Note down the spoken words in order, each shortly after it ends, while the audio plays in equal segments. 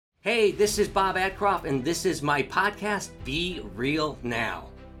Hey, this is Bob Adcroft, and this is my podcast, Be Real Now.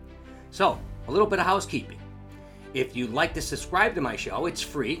 So, a little bit of housekeeping. If you'd like to subscribe to my show, it's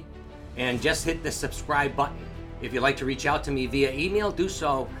free, and just hit the subscribe button. If you'd like to reach out to me via email, do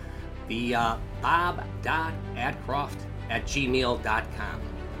so via bob.adcroft@gmail.com.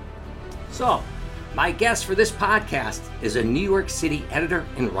 So, my guest for this podcast is a New York City editor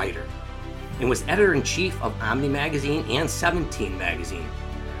and writer, and was editor-in-chief of Omni Magazine and 17 Magazine.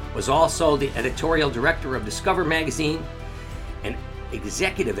 Was also the editorial director of Discover Magazine and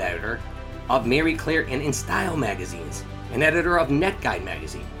executive editor of Mary Claire and In Style magazines, and editor of NetGuide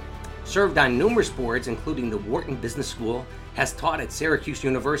magazine. Served on numerous boards, including the Wharton Business School, has taught at Syracuse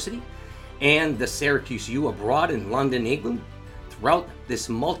University and the Syracuse U abroad in London, England. Throughout this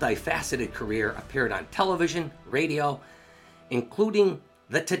multifaceted career, appeared on television, radio, including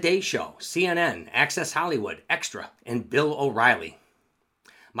The Today Show, CNN, Access Hollywood, Extra, and Bill O'Reilly.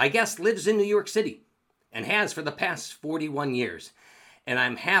 My guest lives in New York City and has for the past 41 years. And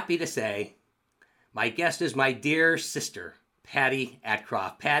I'm happy to say my guest is my dear sister, Patty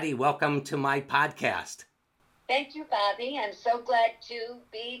Adcroft. Patty, welcome to my podcast. Thank you, Bobby. I'm so glad to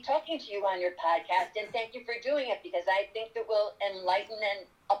be talking to you on your podcast, and thank you for doing it because I think it will enlighten and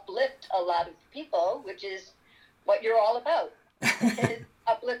uplift a lot of people, which is what you're all about,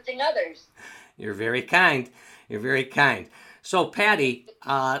 uplifting others. You're very kind. You're very kind. So, Patty,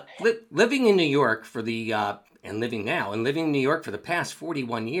 living in New York living in New York for the past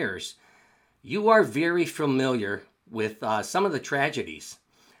 41 years, you are very familiar with some of the tragedies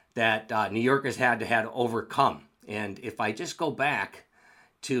that New Yorkers had to overcome. And if I just go back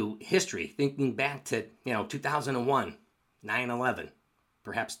to history, thinking back to 2001, 9/11,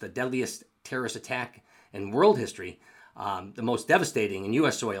 perhaps the deadliest terrorist attack in world history, the most devastating in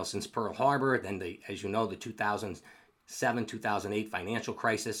U.S. soil since Pearl Harbor, then the 2007-2008 financial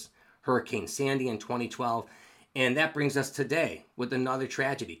crisis, Hurricane Sandy in 2012, and that brings us today with another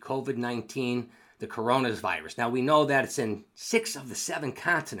tragedy, COVID-19, the coronavirus. Now, we know that it's in 6 of the 7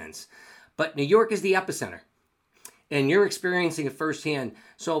 continents, but New York is the epicenter, and you're experiencing it firsthand.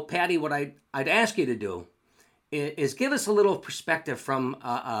 So, Patty, what I'd ask you to do is give us a little perspective from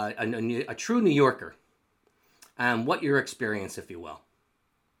a true New Yorker on what your experience, if you will.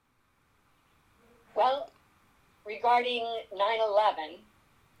 Well, regarding 9/11,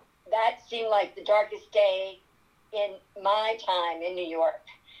 that seemed like the darkest day in my time in New York.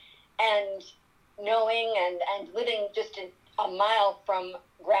 And knowing and living just a mile from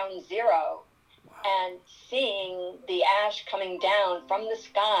ground zero, wow, and seeing the ash coming down from the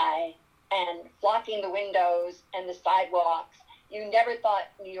sky and blocking the windows and the sidewalks, you never thought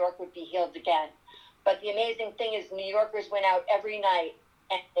New York would be healed again. But the amazing thing is New Yorkers went out every night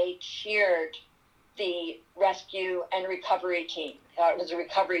and they cheered the rescue and recovery team. It was a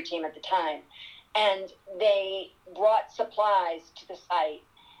recovery team at the time. And they brought supplies to the site.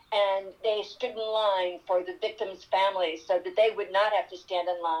 And they stood in line for the victims' families so that they would not have to stand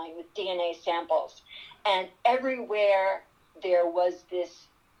in line with DNA samples. And everywhere there was this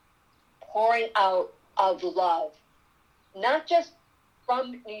pouring out of love, not just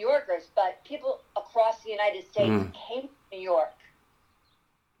from New Yorkers, but people across the United States came to New York.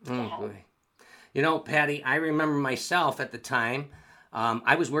 Boy. Patty, I remember myself at the time,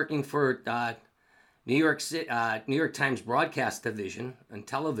 I was working for New York Times broadcast division and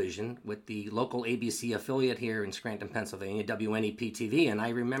television with the local ABC affiliate here in Scranton, Pennsylvania, WNEP-TV, and I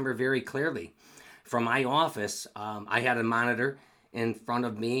remember very clearly from my office, I had a monitor in front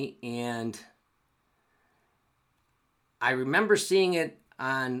of me, and I remember seeing it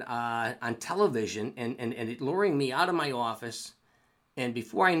on television and it luring me out of my office. And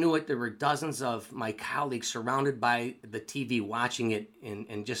before I knew it, there were dozens of my colleagues surrounded by the TV watching it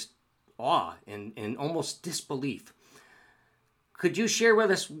in just awe and almost disbelief. Could you share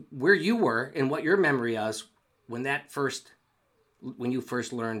with us where you were and what your memory is when you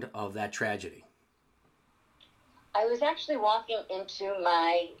first learned of that tragedy? I was actually walking into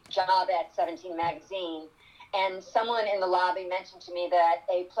my job at 17 Magazine, and someone in the lobby mentioned to me that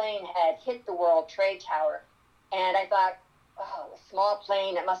a plane had hit the World Trade Tower. And I thought, oh, a small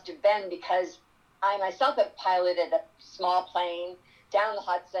plane it must have been, because I myself have piloted a small plane down the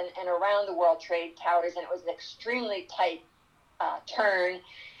Hudson and around the World Trade Towers, and it was an extremely tight turn.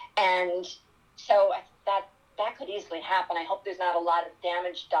 And so that could easily happen. I hope there's not a lot of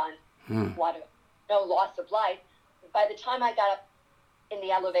damage done, no loss of life. By the time I got up in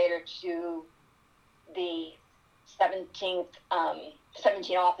the elevator to the 17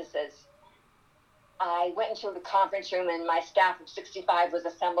 offices, I went into the conference room and my staff of 65 was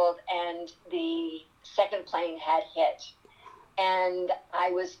assembled and the second plane had hit. and I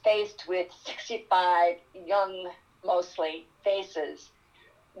was faced with 65 young, mostly, faces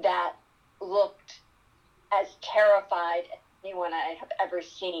that looked as terrified as anyone I have ever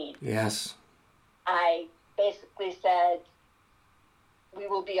seen. Yes. I basically said, we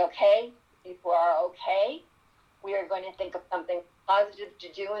will be okay. People are okay. We are going to think of something positive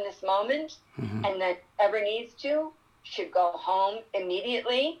to do in this moment, and then whoever needs to should go home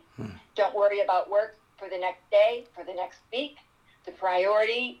immediately. Don't worry about work for the next day, for the next week. The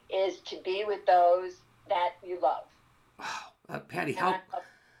priority is to be with those that you love. Wow. Patty,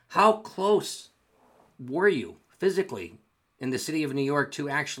 how close were you physically in the city of New York to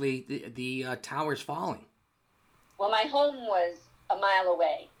actually the towers falling? Well, my home was a mile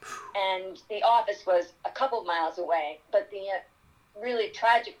away, and the office was a couple miles away. But the really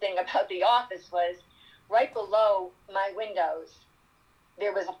tragic thing about the office was right below my windows,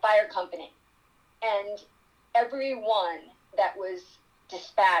 there was a fire company. And everyone that was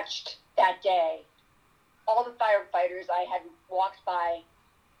dispatched that day, all the firefighters I had walked by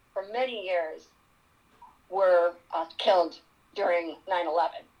for many years, were killed during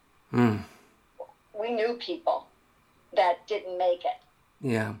 9/11. We knew people that didn't make it.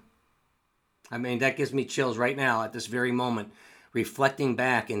 Yeah. I mean, that gives me chills right now at this very moment, reflecting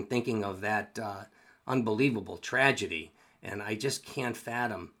back and thinking of that unbelievable tragedy. And I just can't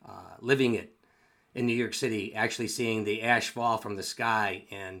fathom living it in New York City, actually seeing the ash fall from the sky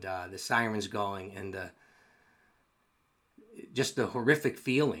and the sirens going and just the horrific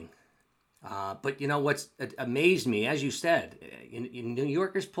feeling. But you know what's amazed me, as you said, New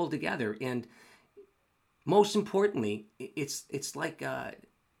Yorkers pulled together, and most importantly, it's like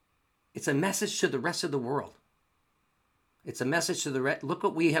it's a message to the rest of the world. It's a message to the rest. Look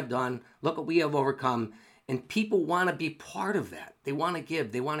what we have done. Look what we have overcome, and people want to be part of that. They want to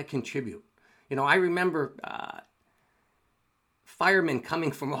give. They want to contribute. You know, I remember firemen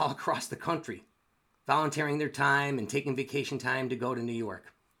coming from all across the country, volunteering their time and taking vacation time to go to New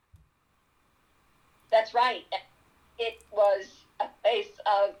York. That's right. It was a place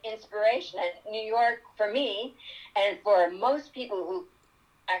of inspiration. And New York, for me, and for most people who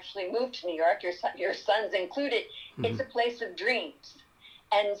actually moved to New York, your sons included, it's a place of dreams.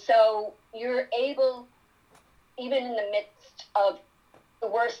 And so you're able, even in the midst of the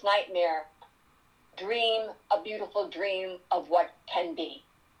worst nightmare, dream a beautiful dream of what can be,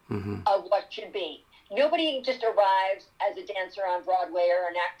 of what should be. Nobody just arrives as a dancer on Broadway or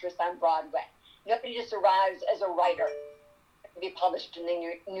an actress on Broadway. Nobody just arrives as a writer to be published in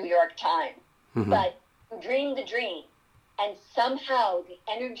the New York Times. But you dream the dream, and somehow the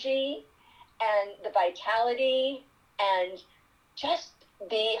energy and the vitality and just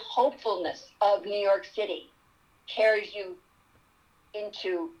the hopefulness of New York City carries you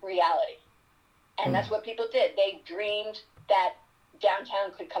into reality. And that's what people did. They dreamed that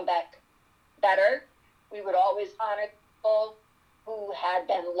downtown could come back better. We would always honor people who had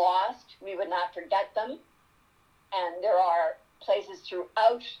been lost. We would not forget them. And there are places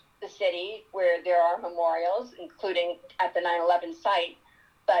throughout the city where there are memorials, including at the 9/11 site.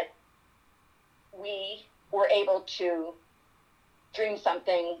 But we were able to dream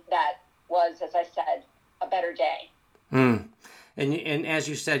something that was, as I said, a better day. And as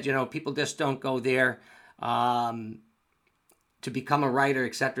you said, you know, people just don't go there to become a writer,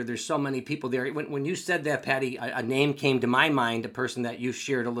 etc. There's so many people there. When you said that, Patty, a name came to my mind, a person that you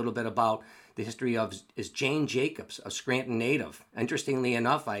shared a little bit about the history of is Jane Jacobs, a Scranton native. Interestingly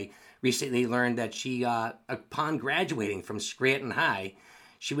enough, I recently learned that she, upon graduating from Scranton High,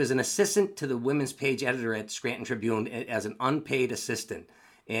 she was an assistant to the women's page editor at Scranton Tribune as an unpaid assistant.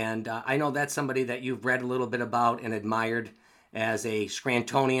 And I know that's somebody that you've read a little bit about and admired as a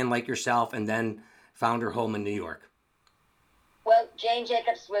Scrantonian like yourself, and then found her home in New York. Well, Jane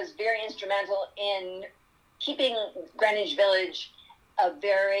Jacobs was very instrumental in keeping Greenwich Village a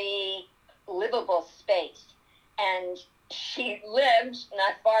very livable space. And she lived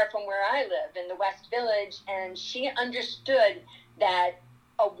not far from where I live, in the West Village, and she understood that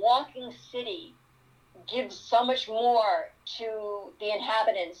a walking city gives so much more to the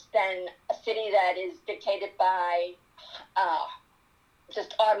inhabitants than a city that is dictated by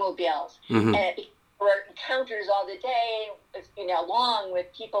just automobiles. And there were encounters all the day, along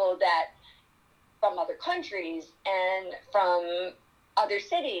with people that from other countries and from other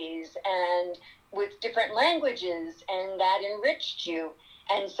cities and with different languages, and that enriched you.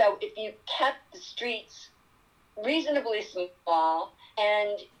 And so if you kept the streets reasonably small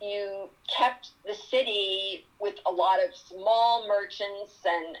and you kept the city with a lot of small merchants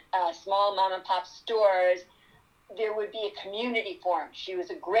and small mom and pop stores, there would be a community formed. She was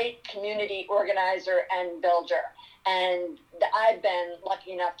a great community organizer and builder. And I've been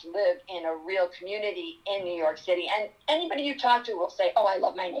lucky enough to live in a real community in New York City. And anybody you talk to will say, oh, I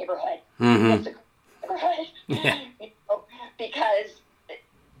love my neighborhood. It's a neighborhood. Yeah. Because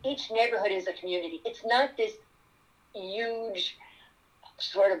each neighborhood is a community. It's not this huge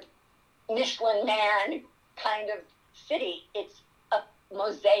sort of Michelin man kind of city. It's a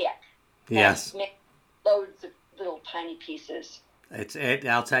mosaic. Yes. Loads of little tiny pieces.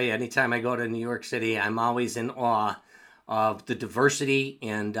 I'll tell you, anytime I go to New York City, I'm always in awe of the diversity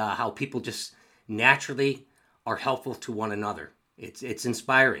and how people just naturally are helpful to one another. It's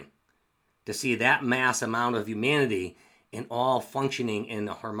inspiring to see that mass amount of humanity and all functioning in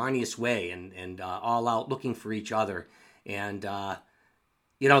a harmonious way and all out looking for each other. And,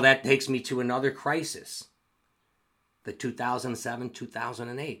 that takes me to another crisis, the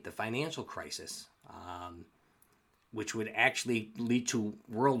 2007-2008, the financial crisis. Which would actually lead to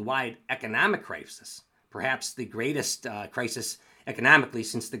worldwide economic crisis, perhaps the greatest crisis economically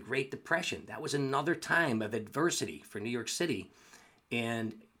since the Great Depression. That was another time of adversity for New York City.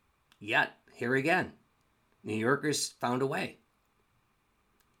 And yet, here again, New Yorkers found a way.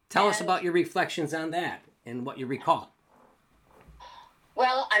 Tell us about your reflections on that and what you recall.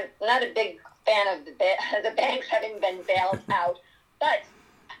 Well, I'm not a big fan of the banks having been bailed out, but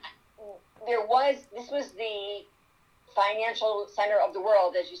this was the financial center of the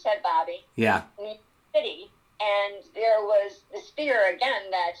world, as you said, Bobby. Yeah. New York City, and there was this fear again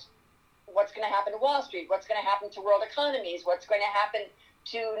that what's going to happen to Wall Street, what's going to happen to world economies, what's going to happen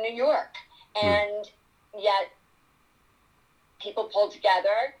to New York, and yet people pulled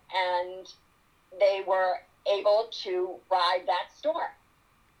together and they were able to ride that storm.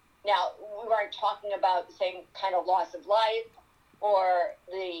 Now, we weren't talking about the same kind of loss of life or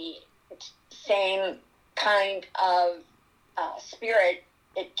the same kind of spirit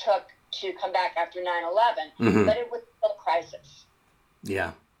it took to come back after 9/11, but it was still a crisis.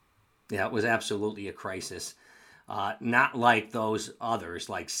 Yeah, it was absolutely a crisis. Not like those others,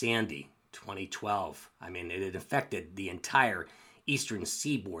 like Sandy, 2012. I mean, it had affected the entire eastern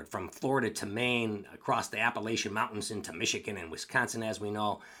seaboard, from Florida to Maine, across the Appalachian Mountains into Michigan and Wisconsin, as we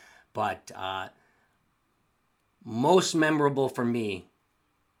know. But most memorable for me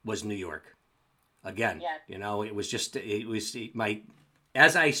was New York. Again, it was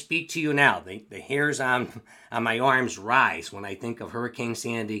as I speak to you now, the hairs on my arms rise when I think of Hurricane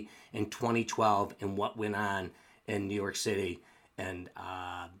Sandy in 2012 and what went on in New York City and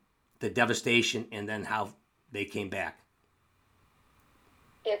the devastation and then how they came back.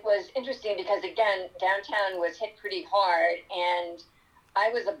 It was interesting because, again, downtown was hit pretty hard, and I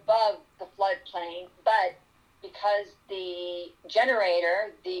was above the floodplain, but because the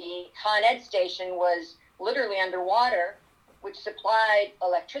generator, the Con Ed station, was literally underwater, which supplied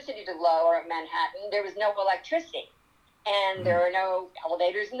electricity to lower Manhattan, there was no electricity. And there were no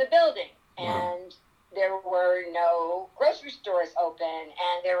elevators in the building. And there were no grocery stores open.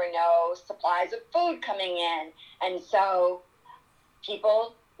 And there were no supplies of food coming in. And so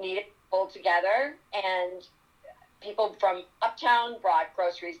people needed to pull together, and people from uptown brought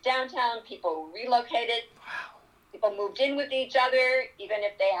groceries downtown. People relocated. People moved in with each other, even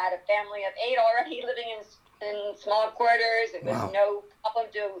if they had a family of 8 already living in small quarters. It was no problem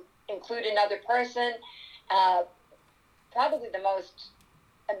to include another person. Probably the most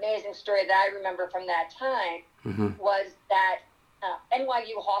amazing story that I remember from that time was that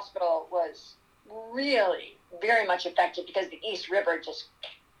NYU Hospital was really very much affected because the East River just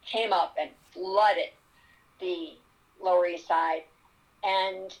came up and flooded the Lower East Side.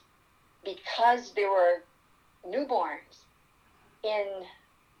 And because there were newborns in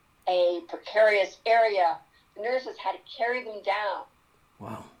a precarious area, the nurses had to carry them down.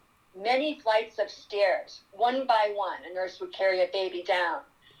 Wow. Many flights of stairs, one by one, a nurse would carry a baby down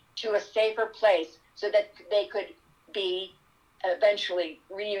to a safer place so that they could be eventually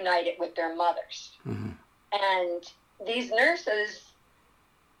reunited with their mothers. And these nurses,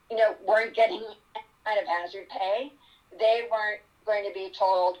 weren't getting any kind of hazard pay. They weren't going to be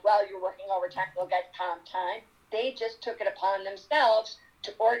told, well, you're working overtime, you'll get comp time. They just took it upon themselves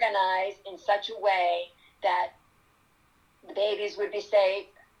to organize in such a way that the babies would be safe.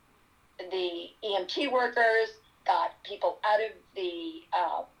 The EMT workers got people out of the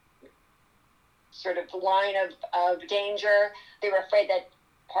sort of line of danger. They were afraid that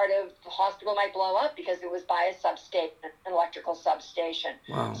part of the hospital might blow up because it was by a substation, an electrical substation.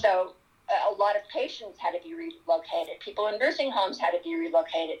 Wow. So a lot of patients had to be relocated. People in nursing homes had to be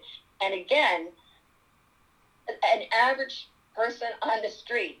relocated. And again, an average person on the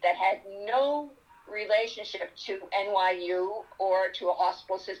street that had no relationship to NYU or to a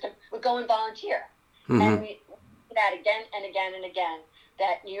hospital system would go and volunteer. And that again and again and again,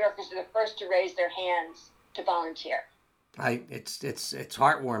 that New Yorkers are the first to raise their hands to volunteer. It's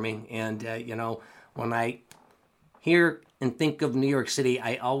heartwarming, and when I hear and think of New York City,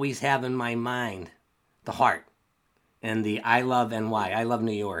 I always have in my mind the heart and the I love NY. I love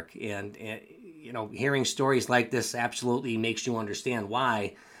New York, and hearing stories like this absolutely makes you understand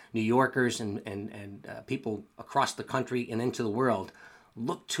why New Yorkers and people across the country and into the world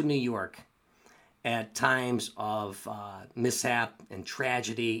look to New York at times of mishap and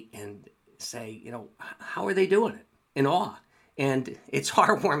tragedy and say, how are they doing it? In awe. And it's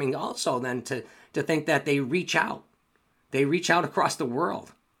heartwarming also then to think that they reach out. They reach out across the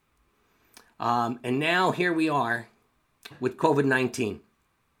world. And now here we are with COVID-19.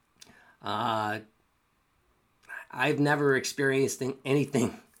 I've never experienced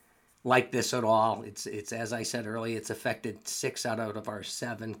anything like this at all. It's as I said earlier, it's affected 6 out of our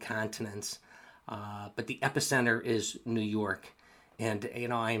 7 continents. But the epicenter is New York. And,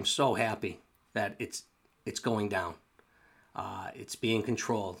 I am so happy that it's going down. It's being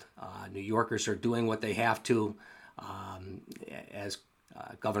controlled. New Yorkers are doing what they have to. As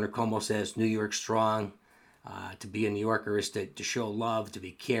Governor Cuomo says, New York strong. To be a New Yorker is to show love, to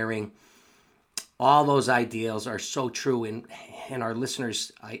be caring. All those ideals are so true, and our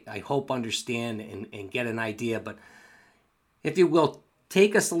listeners, I hope, understand and get an idea. But if you will,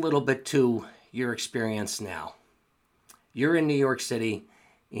 take us a little bit to your experience now. You're in New York City,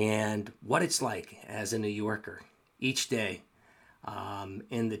 and what it's like as a New Yorker each day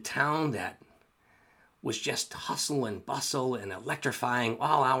in the town that was just hustle and bustle and electrifying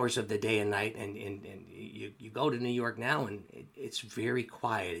all hours of the day and night. And you go to New York now, and it's very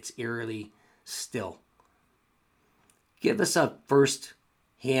quiet. It's eerily still. Give us a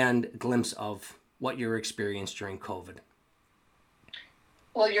first-hand glimpse of what your experience during COVID.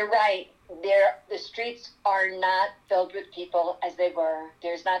 Well, you're right. The streets are not filled with people as they were.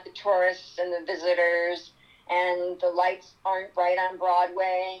 There's not the tourists and the visitors, and the lights aren't bright on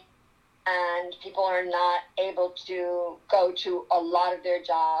Broadway, and people are not able to go to a lot of their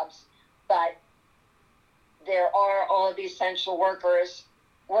jobs. But there are all of the essential workers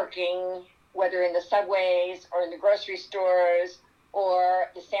working, whether in the subways or in the grocery stores, or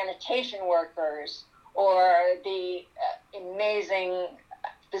the sanitation workers, or the amazing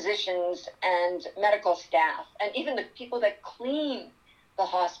physicians and medical staff, and even the people that clean the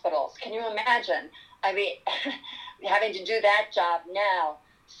hospitals. Can you imagine? I mean, having to do that job now.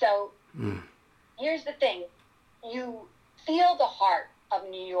 So here's the thing. You feel the heart of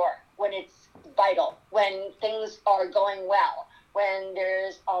New York when it's vital, when things are going well, when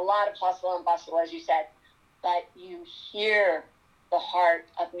there's a lot of hustle and bustle, as you said. But you hear the heart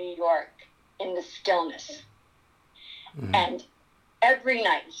of New York in the stillness. And every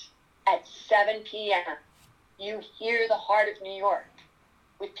night at 7 p.m., you hear the heart of New York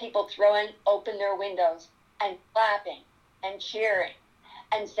with people throwing open their windows and clapping and cheering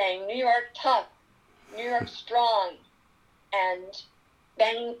and saying, New York tough, New York strong, and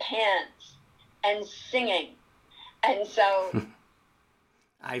banging pans and singing. And so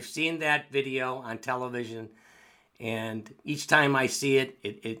I've seen that video on television, and each time I see it,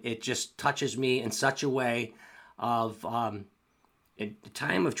 it just touches me in such a way of a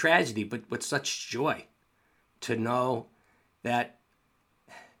time of tragedy, but with such joy to know that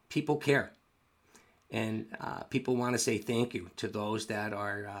people care, and people want to say thank you to those that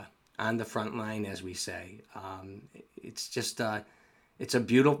are on the front line, as we say. It's just it's a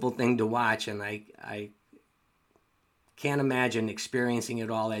beautiful thing to watch, and I can't imagine experiencing it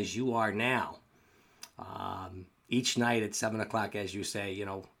all as you are now. Each night at 7 o'clock, as you say,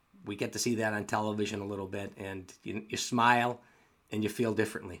 we get to see that on television a little bit, and you smile and you feel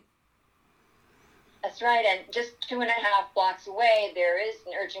differently. That's right. And just 2.5 blocks away, there is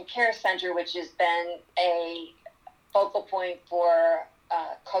an urgent care center, which has been a focal point for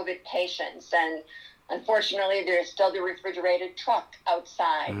COVID patients. And unfortunately, there's still the refrigerated truck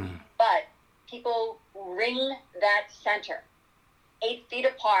outside. But people ring that center 8 feet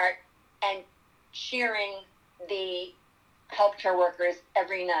apart and cheering the healthcare workers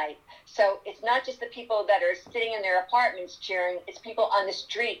every night. So it's not just the people that are sitting in their apartments cheering, it's people on the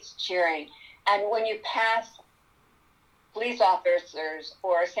streets cheering. And when you pass police officers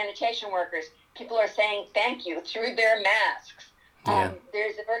or sanitation workers, people are saying thank you through their masks. Yeah.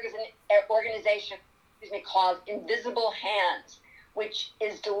 There's an organization called Invisible Hands, which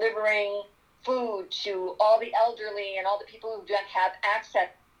is delivering food to all the elderly and all the people who don't have access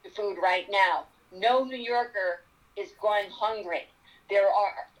to food right now. No New Yorker is going hungry. There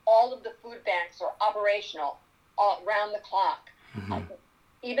are all of the food banks are operational all around the clock.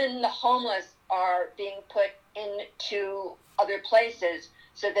 Even the homeless are being put into other places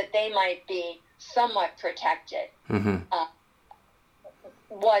so that they might be somewhat protected.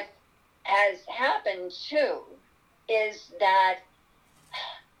 What has happened too is that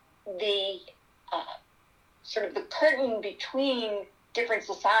the sort of the curtain between different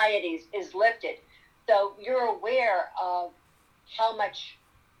societies is lifted. So you're aware of how much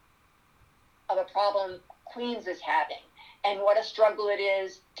of a problem Queens is having, and what a struggle it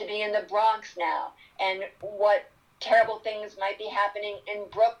is to be in the Bronx now, and what terrible things might be happening in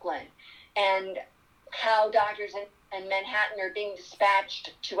Brooklyn, and how doctors in Manhattan are being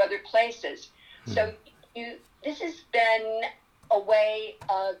dispatched to other places. So this has been a way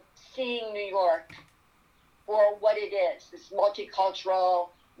of seeing New York for what it is, this multicultural,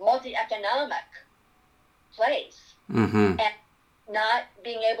 multi-economic place, and not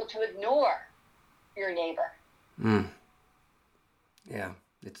being able to ignore your neighbor. Yeah,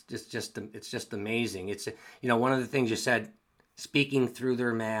 it's just amazing. It's, one of the things you said, speaking through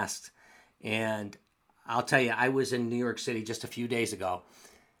their masks, and I'll tell you, I was in New York City just a few days ago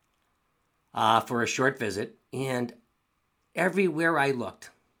for a short visit, and everywhere I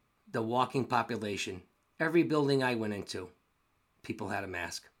looked, the walking population, every building I went into, people had a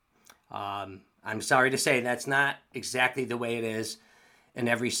mask. I'm sorry to say that's not exactly the way it is in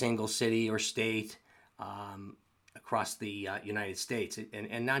every single city or state across the United States,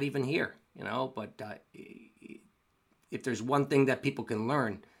 and not even here, but if there's one thing that people can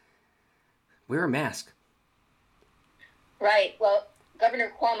learn, wear a mask. Right. Well,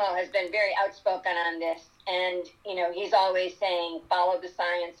 Governor Cuomo has been very outspoken on this, and he's always saying follow the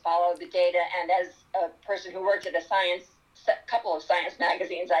science, follow the data. And as a person who worked at a couple of science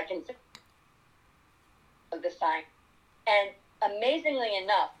magazines, I can say the science. And amazingly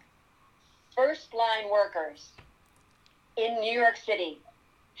enough, first line workers in New York City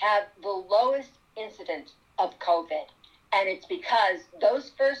have the lowest incidence of COVID, and it's because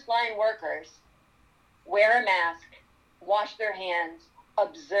those first line workers wear a mask, wash their hands,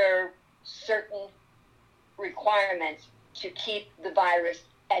 observe certain requirements to keep the virus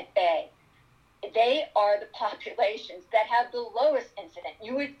at bay. They are the populations that have the lowest incidence.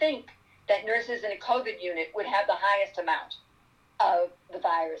 You would think that nurses in a COVID unit would have the highest amount of the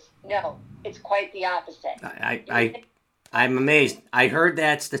virus. No, it's quite the opposite. I'm amazed. I heard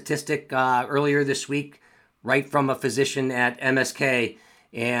that statistic earlier this week, right from a physician at MSK,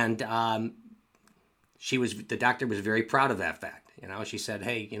 and the doctor was very proud of that fact. She said,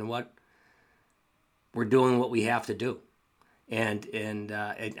 "Hey, you know what? We're doing what we have to do," and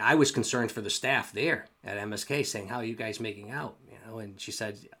I was concerned for the staff there at MSK, saying, "How are you guys making out?" And she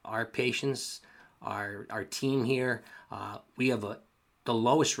said, "Our patients, our team here, we have the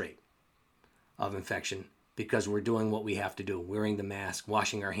lowest rate of infection because we're doing what we have to do, wearing the mask,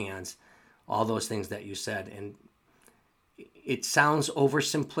 washing our hands, all those things that you said." And it sounds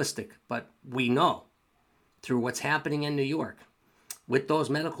oversimplistic, but we know through what's happening in New York with those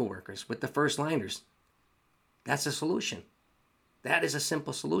medical workers, with the first liners, that's a solution. That is a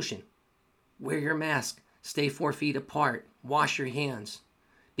simple solution. Wear your mask, stay 4 feet apart, wash your hands,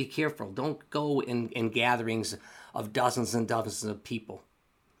 be careful. Don't go in gatherings of dozens and dozens of people.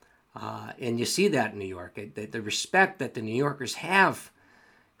 And you see that in New York, the respect that the New Yorkers have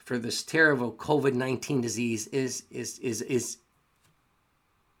for this terrible COVID-19 disease is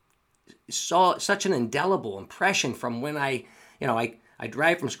such an indelible impression from when I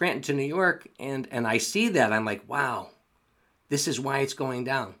drive from Scranton to New York, and I see that. I'm like, wow, this is why it's going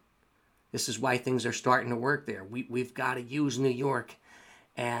down. This is why things are starting to work there. We've got to use New York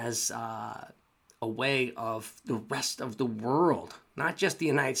as a way of the rest of the world, not just the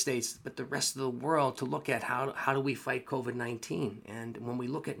United States, but the rest of the world, to look at how do we fight COVID-19. And when we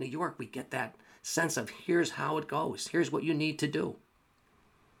look at New York, we get that sense of here's how it goes. Here's what you need to do.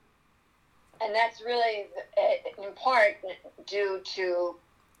 And that's really, in part, due to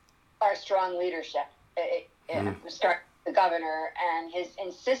our strong leadership. Start the governor and his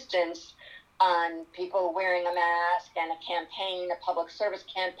insistence on people wearing a mask, and a campaign, a public service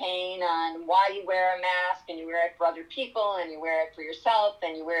campaign on why you wear a mask, and you wear it for other people, and you wear it for yourself,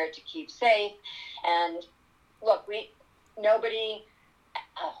 and you wear it to keep safe. And look, nobody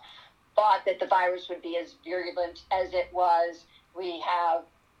thought that the virus would be as virulent as it was. We have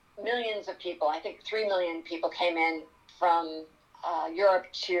millions of people, I think 3 million people came in from Europe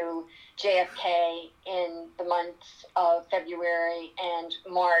to JFK in the months of February and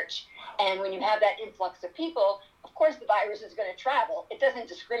March. And when you have that influx of people, of course the virus is going to travel. It doesn't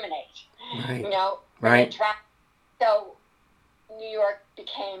discriminate. Right. Right. So New York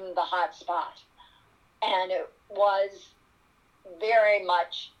became the hot spot. And it was very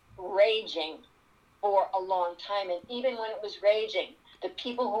much raging for a long time. And even when it was raging, the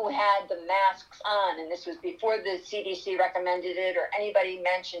people who had the masks on, and this was before the CDC recommended it or anybody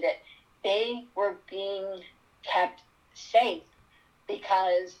mentioned it, they were being kept safe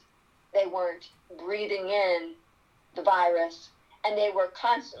because they weren't breathing in the virus. And they were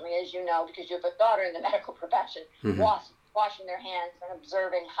constantly, as you know, because you have a daughter in the medical profession, washing their hands and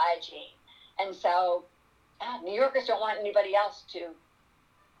observing hygiene. And so New Yorkers don't want anybody else to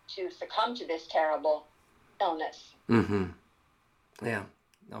succumb to this terrible illness. Mm-hmm. Yeah.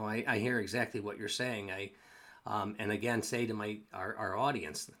 No, I hear exactly what you're saying. And again, say to our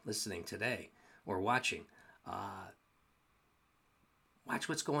audience listening today or watching, watch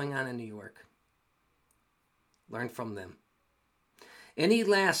what's going on in New York. Learn from them. Any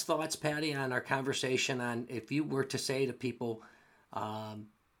last thoughts, Patty, on our conversation on if you were to say to people,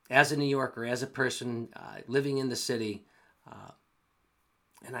 as a New Yorker, as a person living in the city,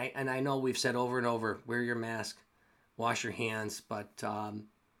 and I know we've said over and over, wear your mask, wash your hands, but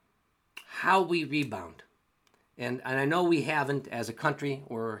how we rebound. And I know we haven't as a country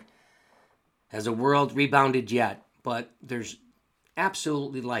or as a world rebounded yet, but there's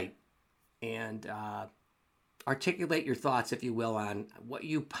absolutely light. And articulate your thoughts, if you will, on what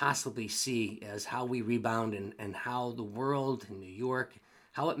you possibly see as how we rebound and how the world in New York,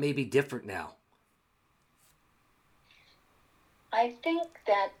 how it may be different now. I think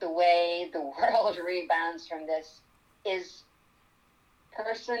that the way the world rebounds from this is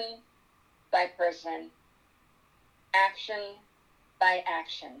person by person, action by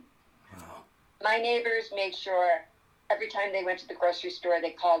action. Wow. My neighbors made sure every time they went to the grocery store, they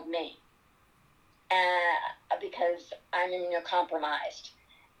called me because I'm immunocompromised.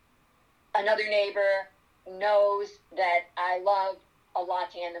 Another neighbor knows that I love a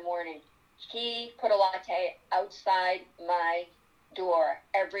latte in the morning. He put a latte outside my door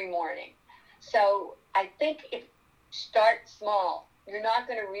every morning. So I think if start small, you're not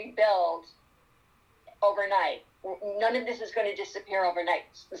going to rebuild overnight. None of this is going to disappear overnight.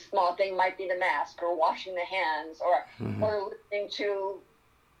 The small thing might be the mask or washing the hands or listening to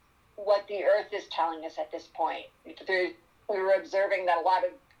what the earth is telling us at this point. We were observing that a lot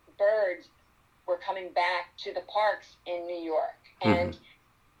of birds were coming back to the parks in New York. And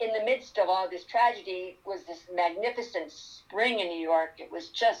in the midst of all this tragedy was this magnificent spring in New York. It was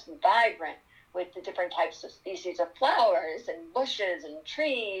just vibrant with the different types of species of flowers and bushes and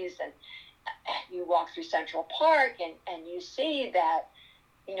trees. And you walk through Central Park and you see that,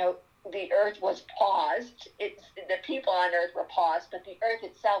 the earth was paused. The people on earth were paused, but the earth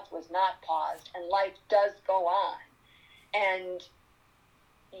itself was not paused, and life does go on. And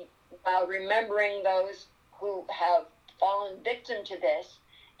while remembering those who have fallen victim to this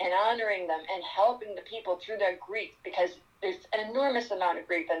and honoring them and helping the people through their grief, because there's an enormous amount of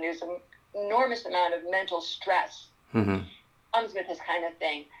grief and there's an enormous amount of mental stress comes with this kind of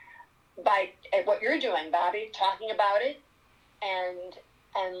thing. By what you're doing, Bobby, talking about it and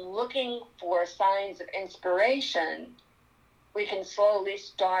looking for signs of inspiration, we can slowly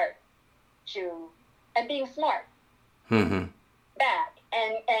start to, and being smart, back.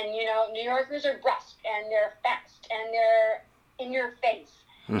 And New Yorkers are brusque, and they're fast, and they're in your face,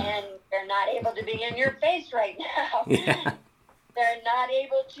 and they're not able to be in your face right now. Yeah. They're not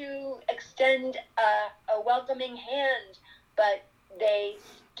able to extend a welcoming hand, but they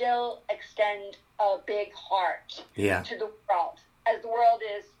still extend a big heart to the world, as the world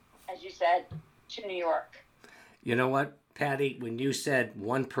is, as you said, to New York. You know what, Patty, when you said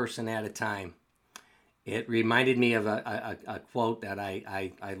one person at a time, it reminded me of a quote that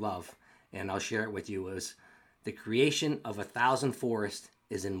I love, and I'll share it with you. It was, "The creation of 1,000 forests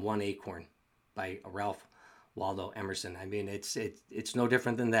is in one acorn," by Ralph Waldo Emerson. I mean, it's no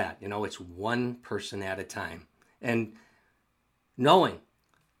different than that. It's one person at a time. And knowing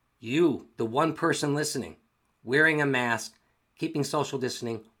you, the one person listening, wearing a mask, keeping social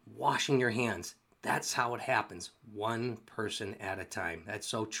distancing, washing your hands, that's how it happens. One person at a time. That's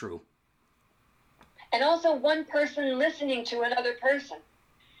so true. And also one person listening to another person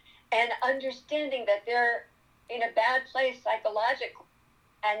and understanding that they're in a bad place psychologically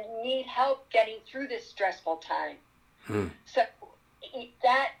and need help getting through this stressful time. So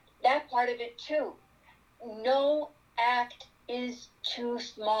that part of it too. No act is too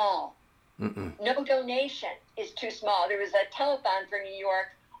small. No donation is too small. There was a telethon for New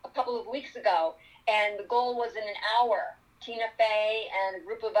York a couple of weeks ago, and the goal was in an hour. Tina Fey and a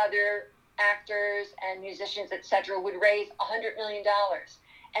group of other actors and musicians, etc., would raise $100 million.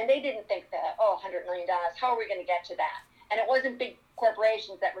 And they didn't think that, $100 million, how are we going to get to that? And it wasn't big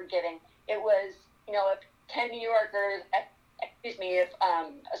corporations that were giving. It was, if 10 New Yorkers excuse me, if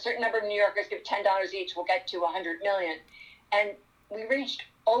a certain number of New Yorkers give $10 each, we'll get to 100 million. And we reached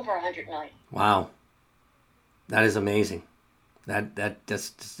over 100 million. Wow. That is amazing.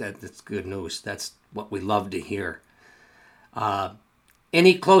 That's good news. That's what we love to hear.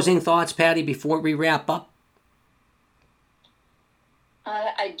 Any closing thoughts, Patty, before we wrap up?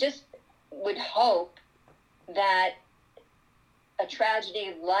 I just would hope that a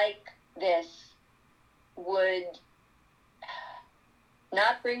tragedy like this would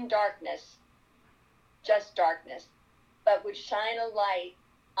not bring darkness, just darkness, but would shine a light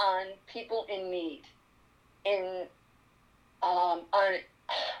on people in need, on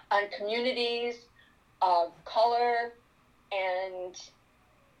communities of color and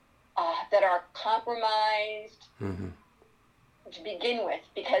that are compromised to begin with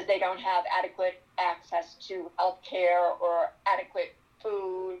because they don't have adequate access to health care or adequate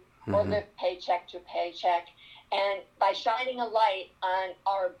food or live paycheck to paycheck. And by shining a light on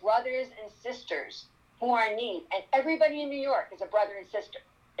our brothers and sisters who are in need, and everybody in New York is a brother and sister.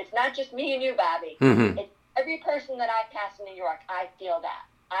 It's not just me and you, Bobby. It's every person that I pass in New York. I feel that.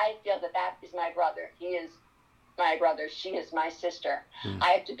 I feel that is my brother. He is my brother. She is my sister.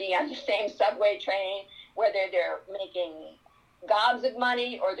 I have to be on the same subway train, whether they're making gobs of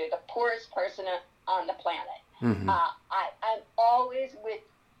money or they're the poorest person on the planet. I'm always with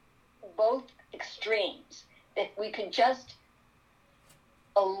both extremes. If we could just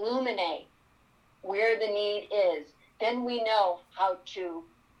illuminate where the need is, then we know how to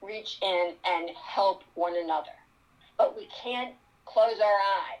reach in and help one another. But we can't close our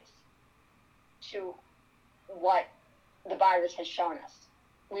eyes to what the virus has shown us.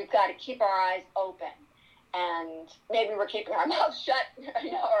 We've got to keep our eyes open. And maybe we're keeping our mouths shut,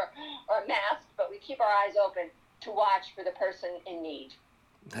 or masked, but we keep our eyes open to watch for the person in need.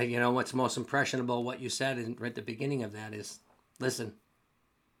 You know, what's most impressionable, what you said right at the beginning of that is, listen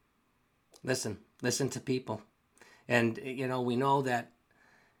to people. And, you know, we know that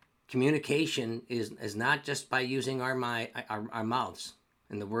communication is not just by using our mouths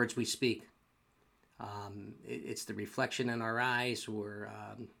and the words we speak. It's the reflection in our eyes, or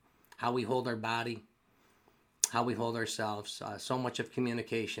how we hold our body, how we hold ourselves. So much of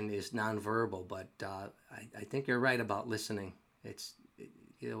communication is nonverbal, but I think you're right about listening.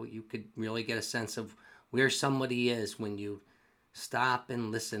 You could really get a sense of where somebody is when you stop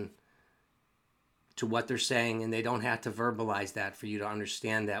and listen to what they're saying, and they don't have to verbalize that for you to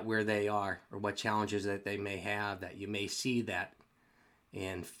understand that where they are or what challenges that they may have, that you may see that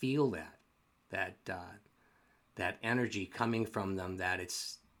and feel that energy coming from them, that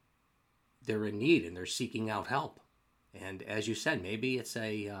they're in need and they're seeking out help. And as you said, maybe it's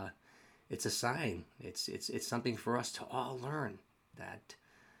a sign. It's something for us to all learn, that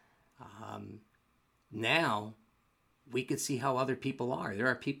now we could see how other people are. There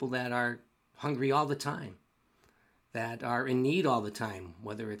are people that are hungry all the time, that are in need all the time,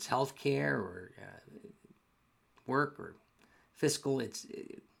 whether it's health care or work or fiscal.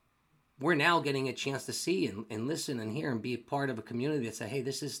 We're now getting a chance to see and listen and hear and be a part of a community that say, hey,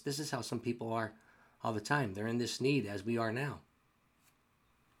 this is how some people are all the time. They're in this need as we are now.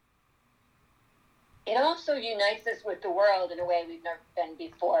 It also unites us with the world in a way we've never been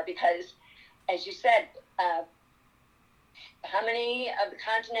before, because, as you said, how many of the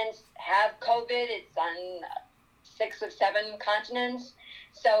continents have COVID? It's on 6 of 7 continents.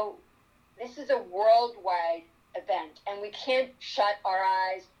 So this is a worldwide event, and we can't shut our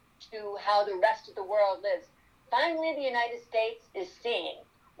eyes to how the rest of the world lives. Finally, the United States is seeing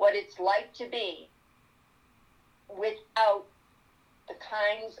what it's like to be without the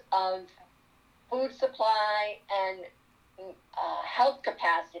kinds of food supply and health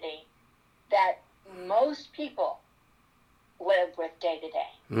capacity that most people live with day to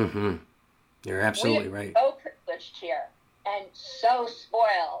day. You're absolutely right. We're so privileged here and so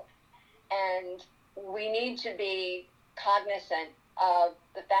spoiled, and we need to be cognizant of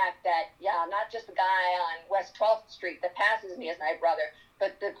the fact that, not just the guy on West 12th Street that passes me as my brother,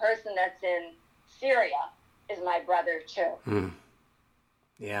 but the person that's in Syria is my brother too.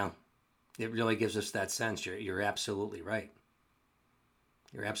 Yeah, it really gives us that sense. You're absolutely right.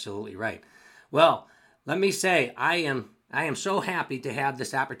 You're absolutely right. Well, let me say, I am so happy to have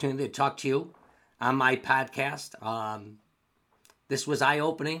this opportunity to talk to you on my podcast. This was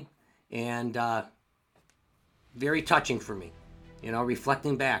eye-opening and very touching for me. You know,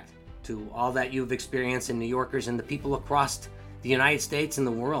 reflecting back to all that you've experienced in New Yorkers and the people across the United States and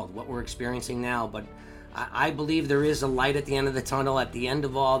the world, what we're experiencing now. But I believe there is a light at the end of the tunnel, at the end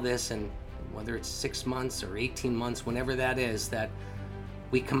of all this, and whether it's 6 months or 18 months, whenever that is, that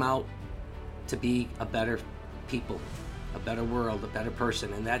we come out to be a better people, a better world, a better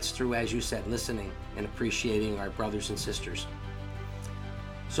person. And that's through, as you said, listening and appreciating our brothers and sisters.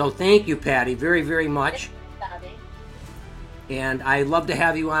 So thank you, Patty, very, very much. Patty. And I'd love to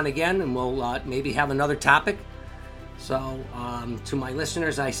have you on again, and we'll maybe have another topic. So to my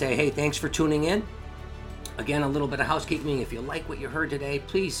listeners, I say, hey, thanks for tuning in. Again, a little bit of housekeeping. If you like what you heard today,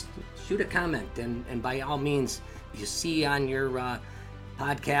 please shoot a comment. And by all means, if you see on your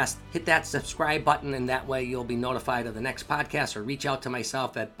podcast, hit that subscribe button, and that way you'll be notified of the next podcast, or reach out to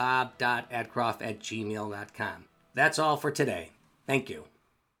myself at bob.adcroft@gmail.com. That's all for today. Thank you.